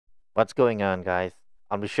What's going on, guys?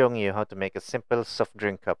 I'll be showing you how to make a simple soft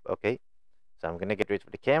drink cup, okay? So I'm gonna get rid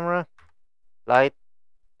of the camera, light,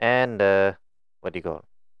 and what do you call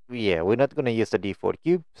it? Yeah, we're not gonna use the D4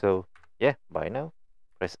 cube, so yeah, bye now.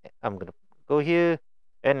 I'm gonna go here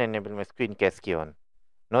and enable my screencast key on.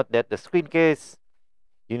 Note that the screencast,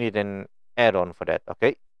 you need an add-on for that,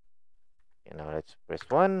 okay? Okay, now let's press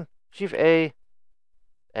 1, Shift A,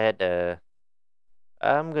 add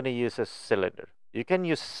I'm gonna use a cylinder. You can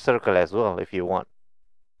use circle as well if you want.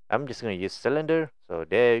 I'm just going to use cylinder. So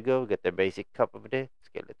there you go. Get the basic cup over there.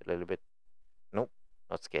 Scale it a little bit. Nope,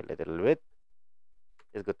 not scale it a little bit.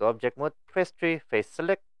 Just go to object mode. Press 3. Face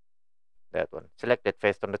select. That one. Select that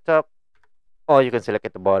face on the top. Or you can select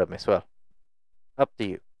at the bottom as well. Up to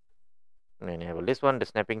you. And then you have this one, the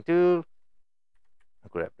snapping tool.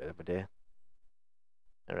 Grab that over there.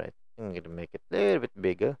 Alright. I'm going to make it a little bit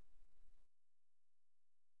bigger.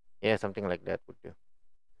 Yeah, something like that would do.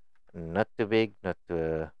 Not too big, not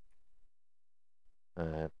too...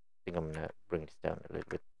 I think I'm going to bring this down a little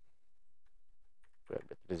bit. Grab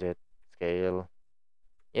it to Z. Scale.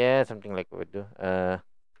 Yeah, something like what we do.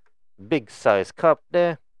 Big size cup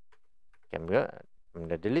there. I'm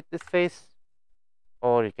gonna delete this face,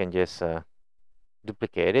 or you can just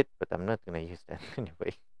duplicate it, but I'm not gonna use that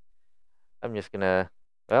anyway. I'm just gonna,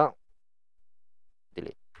 well,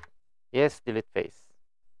 delete. Yes, delete face.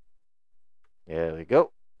 There we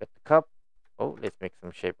go. Got the cup. Oh, let's make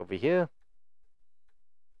some shape over here.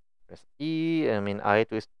 Press E. I mean I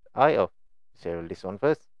twist I. Oh, so this one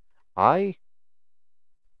first. I.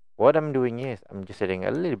 What I'm doing is I'm just adding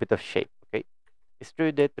a little bit of shape. Okay,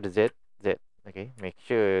 extrude that to the Z. Z. Okay, make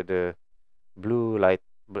sure the blue light.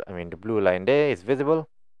 I mean the blue line there is visible.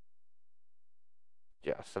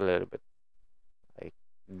 Just a little bit like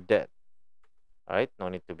that. All right, no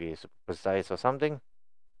need to be super precise or something.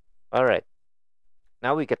 All right,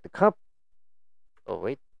 now we get the cup. Oh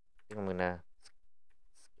wait, I think I'm gonna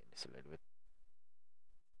scan this a little bit.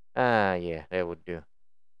 Ah, yeah, that would do.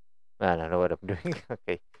 I don't know what I'm doing.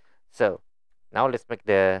 Okay, so now let's make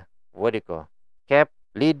the, what do you call, cap,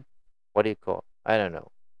 lid, what do you call? I don't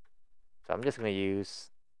know. So I'm just gonna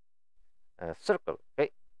use a circle.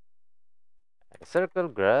 Okay, a circle.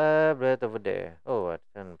 Grab that over there. Oh, I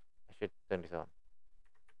should turn this on.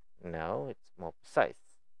 Now it's more precise.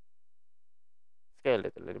 Scale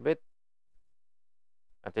it a little bit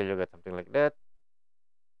until you get something like that.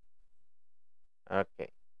 Okay.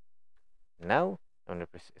 Now I'm gonna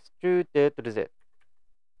press extrude that to the Z.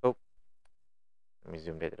 Oh, let me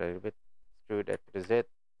zoom that a little bit. Extrude that to the Z.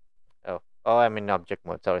 Oh, I'm in object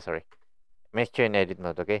mode. Sorry. Make sure in edit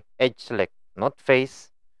mode. Okay. Edge select, not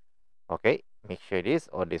face. Okay. Make sure it is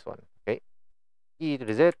or this one. Okay. E to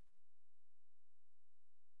the Z.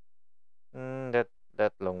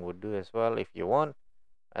 That long would do as well if you want.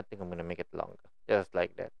 I think I'm gonna make it longer, just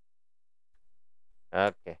like that.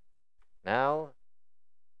 Okay. Now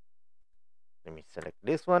let me select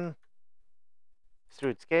this one.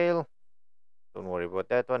 Extrude scale. Don't worry about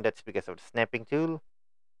that one. That's because of the snapping tool.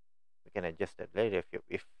 We can adjust that later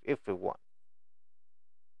if we want.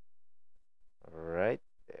 All right,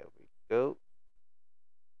 there we go.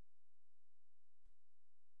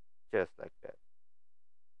 Just like that.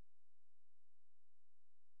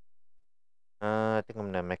 I think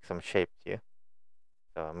I'm gonna make some shapes here.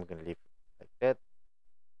 So I'm gonna leave it like that.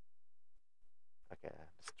 Okay,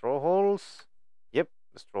 straw holes. Yep,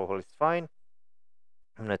 the straw hole is fine.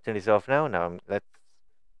 I'm gonna turn this off now. Let's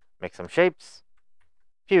make some shapes.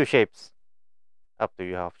 Few shapes. Up to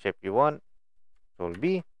you how shape you want. Control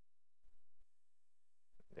B.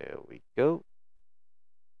 There we go.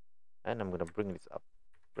 And I'm gonna bring this up.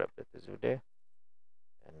 Grab that over there.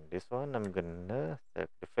 And this one I'm gonna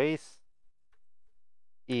select the face.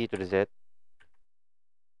 E to the Z.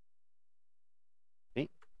 See?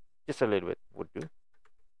 Just a little bit would do.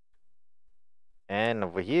 And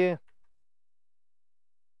over here,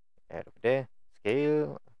 add over there,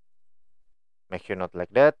 scale. Make sure not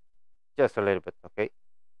like that. Just a little bit, okay?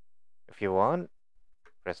 If you want,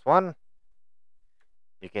 press 1.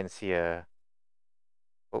 You can see a...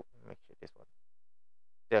 Oh, make sure this one.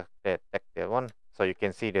 That one. So you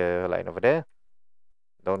can see the line over there.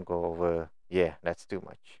 Don't go over... Yeah, that's too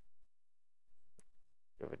much.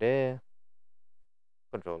 Over there.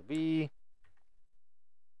 Control B.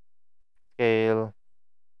 Scale.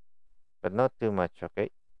 But not too much, okay?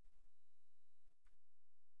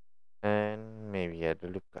 And maybe add the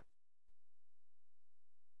loop cut.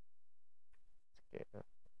 Okay,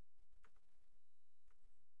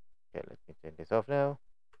 let me turn this off now.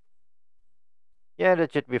 Yeah,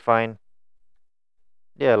 that should be fine.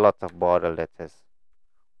 There are lots of border that says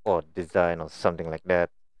or design or something like that.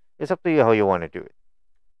 It's up to you how you want to do it.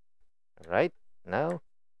 All right. Now,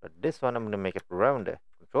 for this one, I'm gonna make it rounder.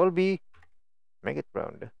 Control B, make it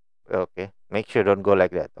rounder. Okay. Make sure don't go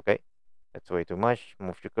like that. Okay. That's way too much.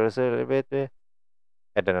 Move your cursor a little bit there.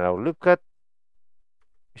 Add another loop cut.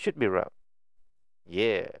 It should be round.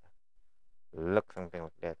 Yeah. Look something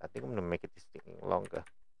like that. I think I'm gonna make it this thing longer.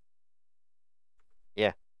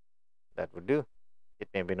 Yeah, that would do. It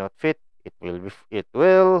may be not fit. It will be. It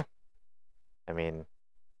will. I mean,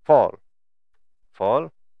 fall.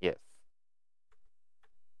 Fall. Yes.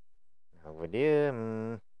 Over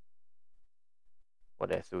there.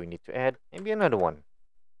 What else do we need to add? Maybe another one,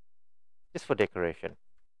 just for decoration.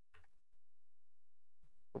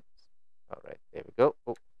 Oops. All right. There we go.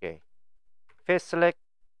 Okay. Face select.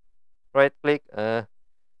 Right click.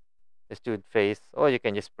 Let's do face. Or you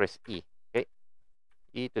can just press E. Okay.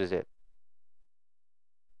 E to Z.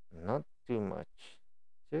 Not too much.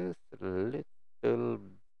 Just a little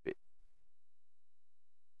bit.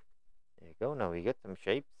 There you go. Now we get some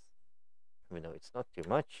shapes. We know it's not too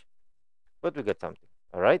much, but we got something.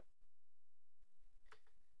 All right.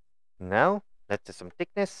 Now let's add some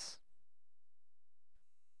thickness.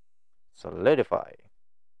 Solidify.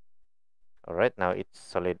 All right. Now it's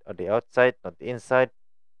solid on the outside, not the inside.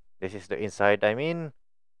 This is the inside. I mean,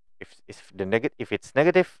 if it's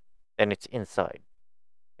negative, then it's inside.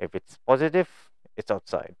 If it's positive, it's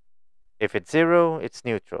outside. If it's zero, it's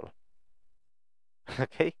neutral.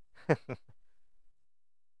 Okay.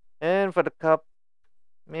 And for the cup,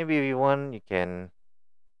 maybe if you want, you can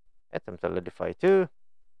add some solidify too.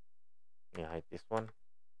 Yeah, hide this one.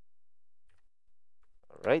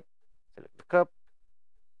 All right. Select the cup.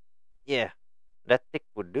 Yeah, that thick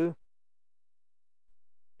would do.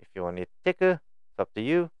 If you want it thicker, it's up to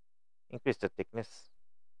you. Increase the thickness.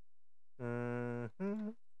 That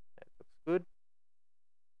looks good.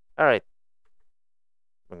 All right.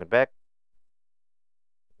 Bring it back.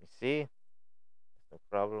 Let me see. No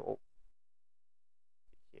problem. Oh,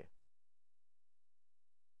 here.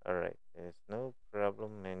 All right. There's no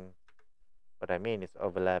problem. And what I mean is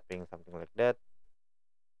overlapping, something like that.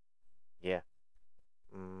 Yeah.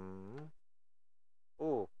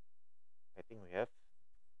 Oh, I think we have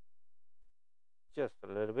just a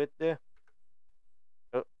little bit there.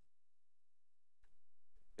 Oh,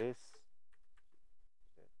 this.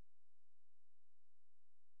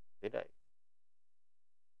 Did I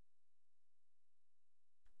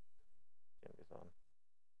turn this on?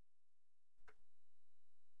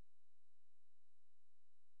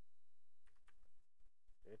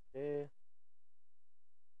 Right there.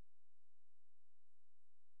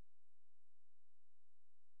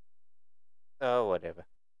 Oh, whatever.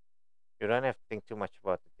 You don't have to think too much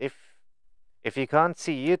about it. If you can't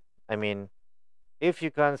see it, I mean, if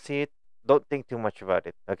you can't see it, don't think too much about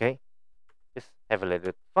it. Okay, just have a little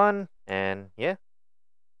bit fun, and yeah.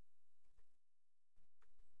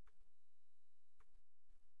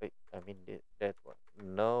 Wait, I mean that one.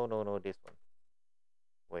 No, no, no, this one.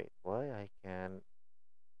 Wait, why can't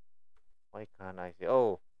I see?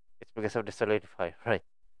 Oh, it's because of the solidify, right?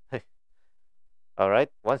 All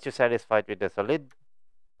right. Once you're satisfied with the solid,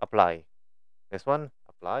 apply. This one,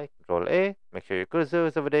 apply. Control A. Make sure your cursor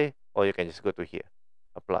is over there, or you can just go to here.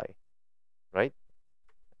 Apply. Right.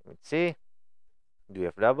 Let's see. Do we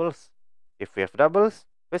have doubles? If we have doubles,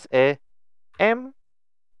 press A. M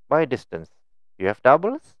by distance. You have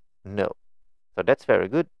doubles? No. So that's very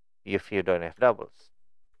good if you don't have doubles.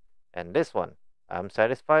 And this one, I'm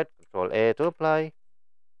satisfied. Control A to apply.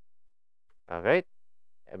 Alright.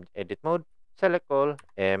 Edit mode. Select all.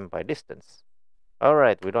 M by distance.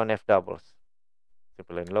 Alright, we don't have doubles.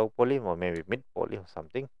 Simple and low poly, or maybe mid poly or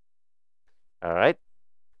something. Alright.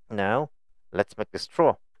 Now, let's make the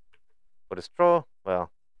straw. For the straw,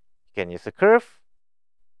 well, you can use a curve.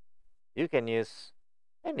 You can use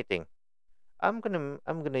anything. I'm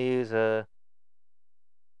gonna use a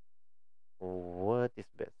what is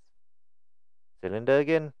best? Cylinder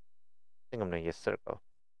again. I think I'm gonna use circle.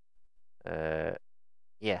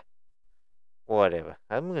 Yeah, whatever.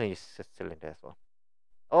 I'm gonna use a cylinder as well.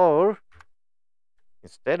 Or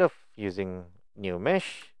instead of using new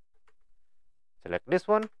mesh, select this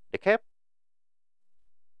one, the cap,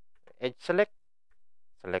 edge select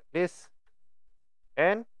this,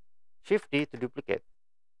 and Shift D to duplicate.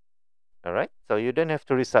 All right, so you don't have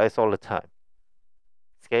to resize all the time.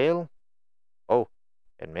 Scale. Oh,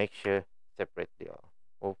 and make sure separate the.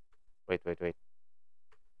 Oh, wait. Wait.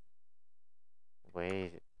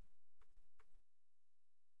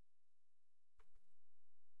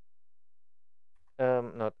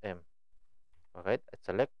 Not M. All right, I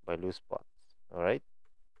select by loose spots. All right,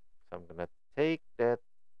 so I'm gonna take that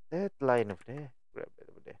line over there, grab it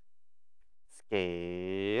over there.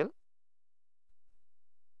 scale.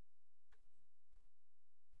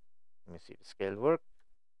 Let me see the scale work.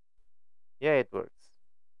 Yeah, it works.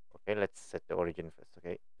 Okay, let's set the origin first.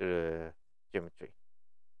 Okay, to the geometry.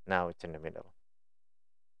 Now it's in the middle.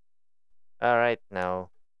 All right, now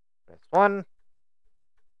press 1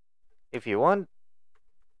 if you want.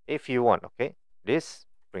 If you want, okay. This,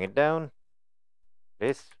 bring it down.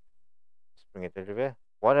 This, just bring it everywhere.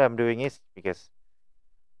 What I'm doing is, because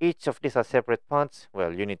each of these are separate parts,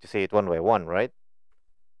 well, you need to see it one by one, right?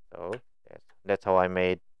 So that's how I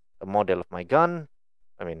made a model of my gun.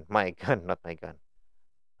 I mean, my gun, not my gun.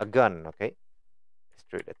 A gun, okay?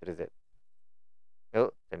 Extrude that reset.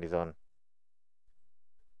 Oh, turn this on.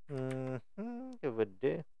 Over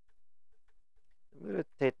there. Let me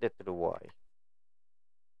rotate that to the Y.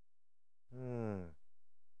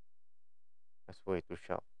 That's way too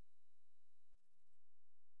sharp.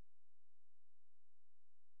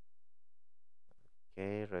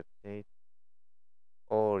 Okay, rotate.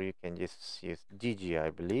 Or you can just use GG, I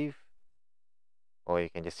believe. Or you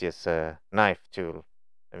can just use a knife tool.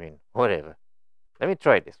 I mean, whatever. Let me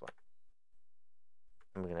try this one.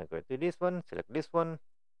 I'm gonna go to this one, select this one,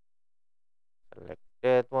 select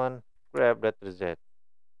that one, grab that reset.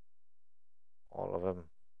 All of them,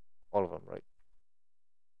 right?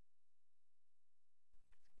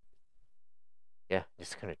 Yeah,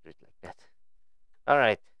 just gonna do it like that. All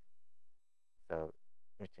right. So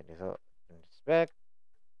let me turn this off, turn this back.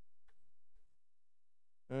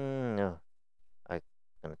 No, I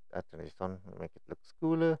turn this on, make it look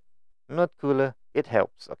cooler. Not cooler. It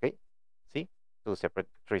helps. Okay. See, three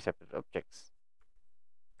separate objects.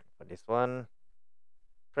 For this one,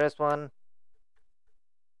 press 1.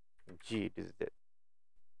 G, this is it.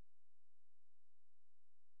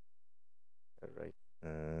 All right.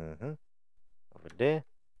 Over there.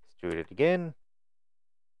 Let's do it again.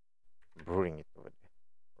 Bring it over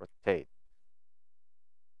there. Rotate.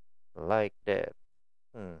 Like that.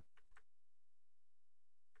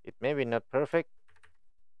 It may be not perfect.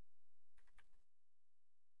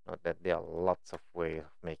 Note that there are lots of ways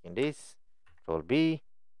of making this. Control B.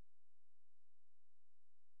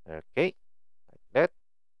 Okay. Like that.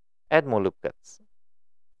 Add more loop cuts.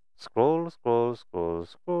 Scroll, scroll, scroll,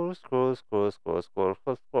 scroll, scroll, scroll, scroll, scroll,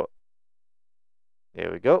 scroll, scroll.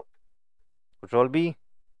 There we go. Control B.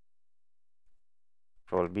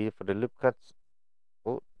 Control B for the loop cuts.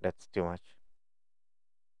 Oh, that's too much.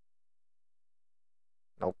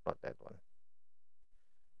 Nope, not that one.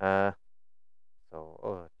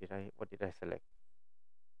 What did I select?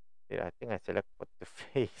 I think I select for the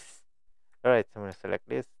face. All right, so I'm gonna select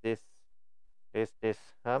this.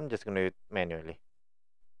 I'm just gonna do it manually.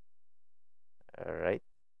 All right.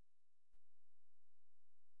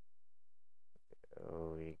 There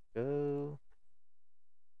we go.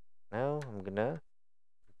 Now I'm gonna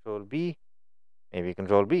Control B, maybe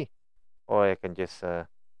Control B, or I can just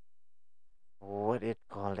what it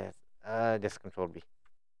called as just Control B.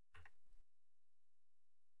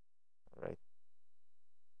 All right.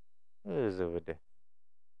 Where is over there?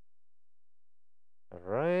 All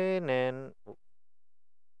right, and go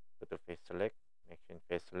to face select, action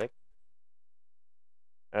face select.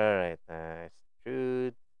 All right,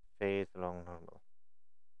 extrude face along normal.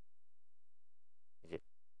 Is it?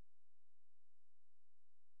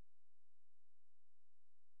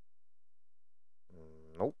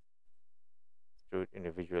 Nope. Extrude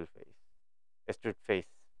individual face. Extrude face.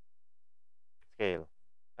 Scale.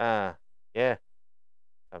 Yeah,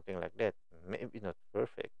 something like that. Maybe not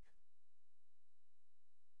perfect.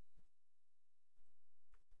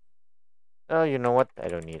 Oh, you know what? I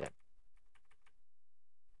don't need it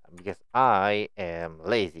because I am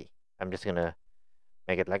lazy. I'm just gonna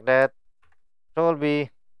make it like that. Control B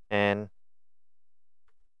and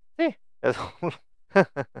see. That's all.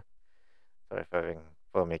 Sorry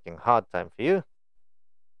for making hard time for you.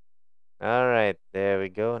 All right, there we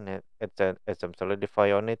go. Now add some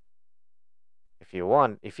solidify on it. If you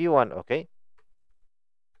want, okay.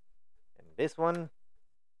 And this one,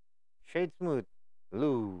 shade smooth,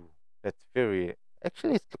 blue. That's very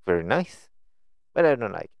actually it's look very nice, but I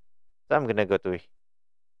don't like it. So I'm gonna go to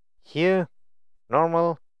here,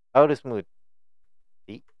 normal, auto smooth.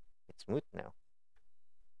 See, it's smooth now.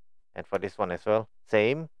 And for this one as well,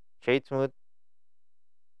 same shade smooth.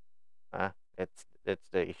 That's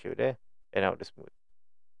the issue there. And auto smooth.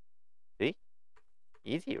 See,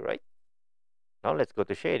 easy, right? Now let's go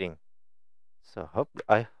to shading. So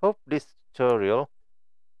I hope this tutorial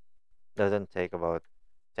doesn't take about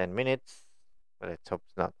 10 minutes, but let's hope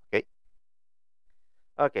it's not. Okay.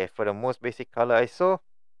 Okay, for the most basic color I saw,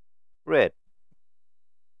 red.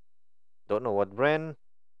 Don't know what brand.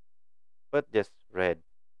 but just red.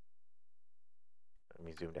 Let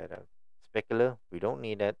me zoom that out. Specular, we don't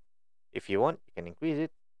need that. If you want, you can increase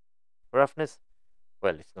it. Roughness,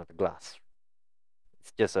 well, it's not a glass.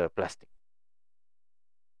 It's just a plastic.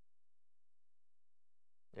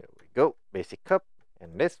 There we go. Basic cup.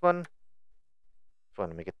 And this one, if you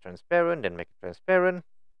want to make it transparent, then make it transparent.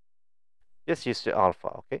 Just use the alpha,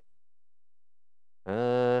 okay?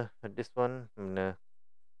 This one, I'm gonna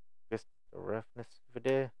just the roughness over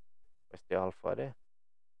there. Where's the alpha there?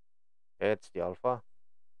 That's the alpha.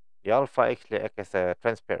 The alpha actually acts as a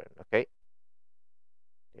transparent, okay?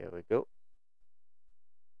 There we go.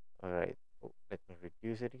 Alright. Oh, let me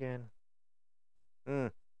reduce it again.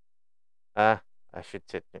 I should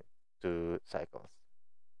set it to cycles.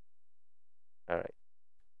 Alright.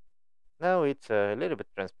 Now it's a little bit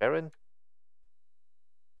transparent.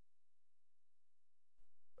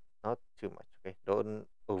 Not too much, okay? Don't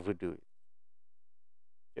overdo it.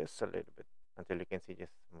 Just a little bit until you can see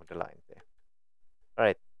just some of the lines there.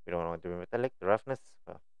 Alright, we don't want to be metallic. The roughness,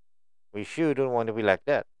 well, we sure don't want to be like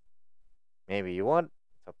that. Maybe you want,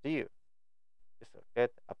 it's up to you. Just like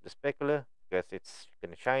that, up the specular because it's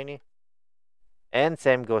kind of shiny. And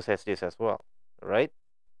same goes as this as well, right?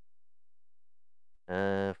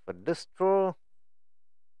 For the straw,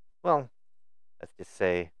 well, let's just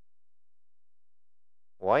say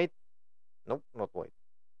white. Nope, not white.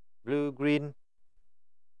 Blue, green,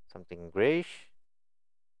 something grayish.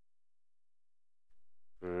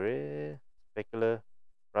 Gray, specular,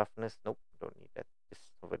 roughness. Nope, don't need that. Just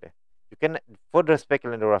over there. You can, for the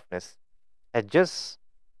specular and the roughness, adjust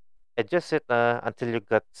it until you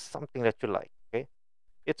got something that you like. Okay,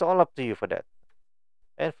 it's all up to you for that.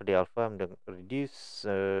 And for the alpha, I'm going to reduce.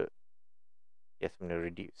 Yes, I'm going to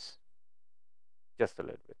reduce just a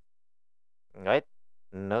little bit. Right?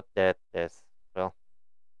 Not that there's, well,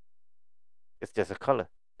 it's just a color.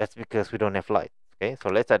 That's because we don't have light. Okay, so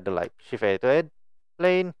let's add the light. Shift A to add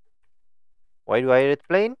plane. Why do I add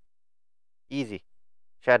plane? Easy.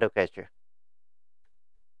 Shadow catcher.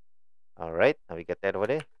 Alright, now we get that over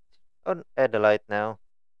there. Add the light now.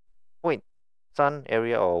 Point, sun,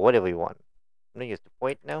 area, or whatever you want. I'm going to use the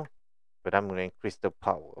point now, but I'm going to increase the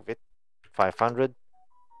power of it. 500,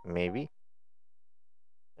 maybe.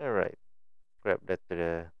 Alright, grab that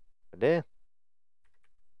to there.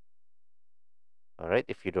 Alright,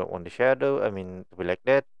 if you don't want the shadow, I mean, to be like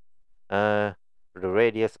that, the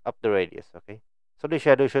radius, up the radius, okay? So the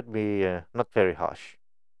shadow should be not very harsh.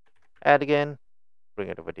 Add again, bring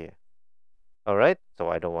it over there. Alright, so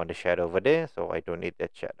I don't want the shadow over there, so I don't need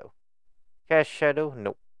that shadow. Cast shadow,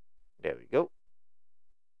 nope. There we go.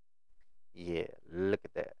 Yeah, look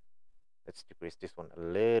at that. Let's decrease this one a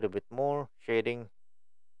little bit more. Shading,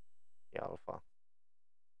 the alpha.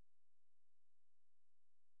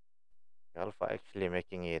 The alpha actually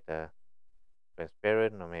making it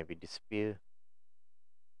transparent or maybe disappear.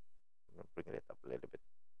 I'm gonna bring it up a little bit.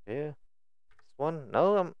 There. This one.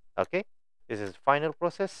 No, okay. This is final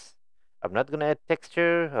process. I'm not gonna add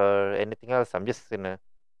texture or anything else. I'm just gonna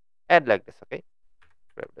add like this, okay?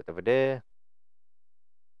 Grab that over there.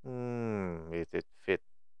 Is it fit?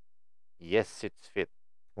 Yes, it's fit.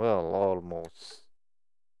 Well, almost.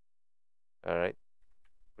 Alright.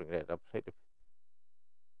 Bring that up a little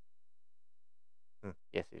bit.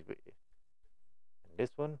 Yes, it's good. And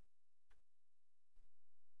this one.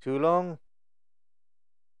 Too long?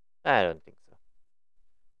 I don't think so.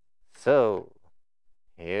 So,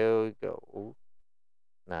 here we go. Ooh,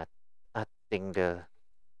 not, I think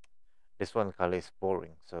this one color is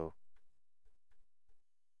boring. So,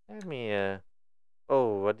 let me,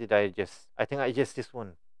 oh, what did I just, I think I just this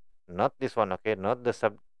one. Not this one, okay? Not the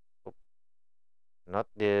not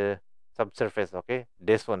the subsurface, okay?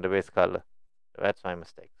 This one, the base color. That's my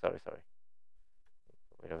mistake. Sorry.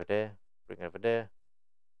 Wait over there. Bring it over there.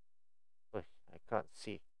 Oh, I can't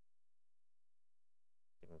see.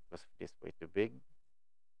 Because this way too big.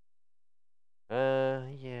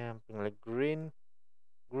 Yeah, something like green.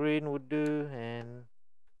 Green would do, and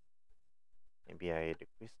maybe I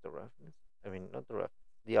decrease the roughness. I mean, not the rough,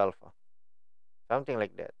 the alpha. Something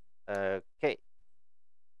like that. Okay.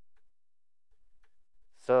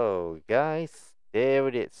 So, guys, there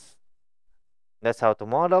it is. That's how to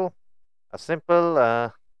model a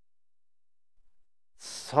simple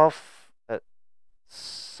soft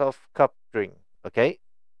soft cup drink. Okay.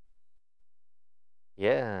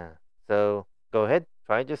 Yeah. So go ahead,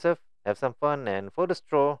 try it yourself, have some fun, and for the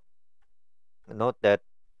straw, note that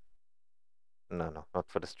no, not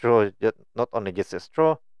for the straw. Not only just a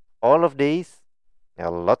straw. All of these, there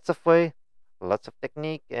are lots of way, lots of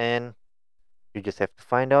technique, and you just have to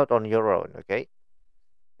find out on your own. Okay.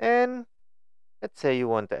 And let's say you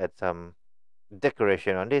want to add some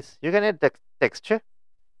decoration on this. You can add texture,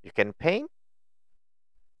 you can paint,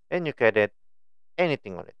 and you can add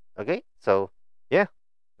anything on it. Okay, so yeah,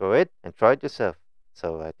 go ahead and try it yourself.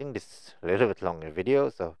 So I think this is a little bit longer video.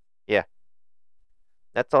 So yeah,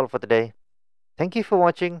 that's all for today. Thank you for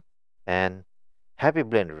watching and happy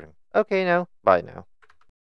blendering. Okay, now bye now.